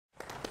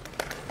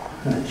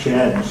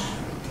Chad's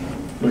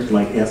looks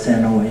like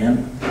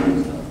S-N-O-N.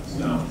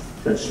 No.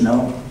 That's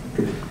snow.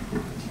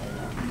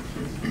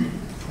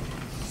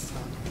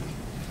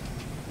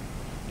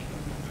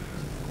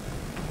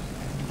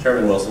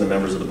 Chairman Wilson and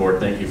members of the board,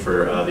 thank you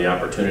for the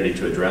opportunity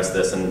to address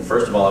this. And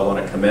first of all, I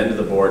want to commend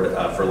the board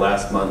for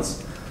last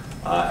month's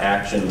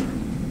action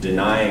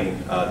denying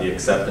the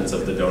acceptance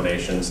of the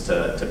donations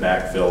to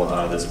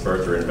backfill this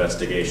birther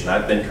investigation.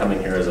 I've been coming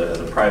here as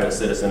a private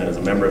citizen and as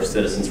a member of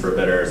Citizens for a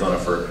Better Arizona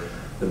for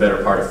the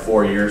better part of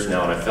 4 years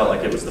now, and I felt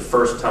like it was the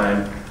first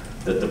time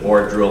that the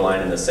board drew a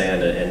line in the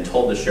sand and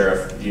told the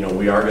sheriff, you know,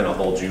 we are going to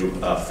hold you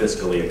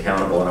fiscally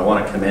accountable, and I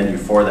want to commend you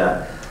for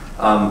that.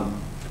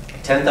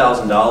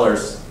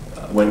 $10,000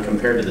 when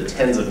compared to the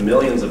tens of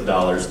millions of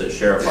dollars that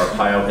Sheriff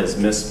Arpaio has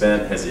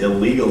misspent, has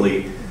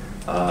illegally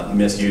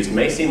misused,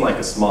 may seem like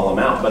a small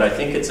amount, but I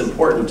think it's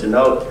important to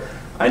note,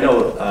 I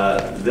know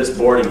this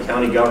board and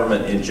county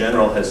government in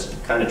general has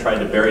kind of tried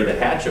to bury the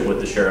hatchet with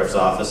the sheriff's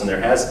office, and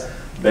there has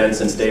been,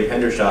 since Dave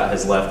Hendershot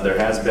has left, there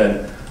has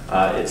been,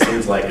 it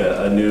seems like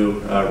a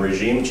new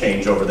regime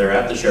change over there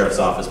at the sheriff's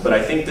office, but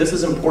I think this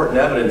is important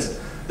evidence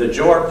that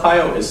Joe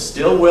Arpaio is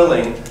still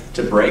willing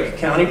to break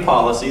county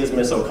policy, as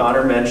Ms.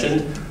 O'Connor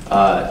mentioned.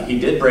 He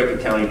did break a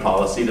county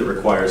policy that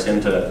requires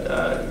him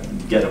to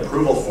get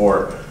approval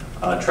for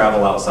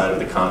travel outside of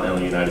the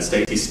continental United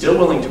States. He's still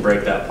willing to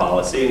break that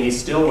policy, and he's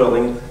still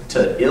willing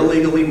to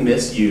illegally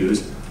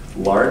misuse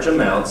large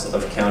amounts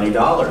of county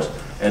dollars.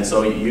 And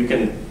so you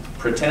can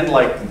pretend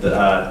like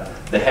the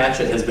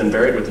hatchet has been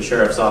buried with the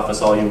sheriff's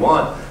office all you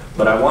want,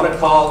 but I want to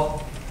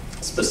call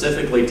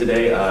specifically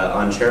today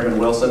on Chairman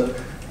Wilson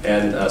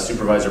and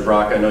Supervisor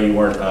Brock. I know you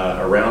weren't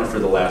around for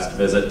the last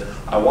visit.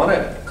 I want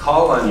to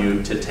call on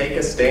you to take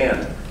a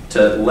stand,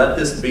 to let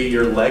this be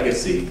your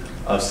legacy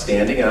of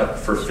standing up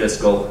for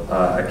fiscal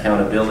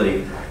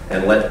accountability,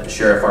 and let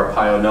Sheriff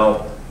Arpaio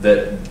know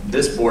that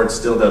this board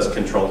still does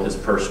control his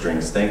purse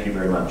strings. Thank you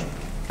very much.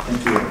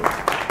 Thank you.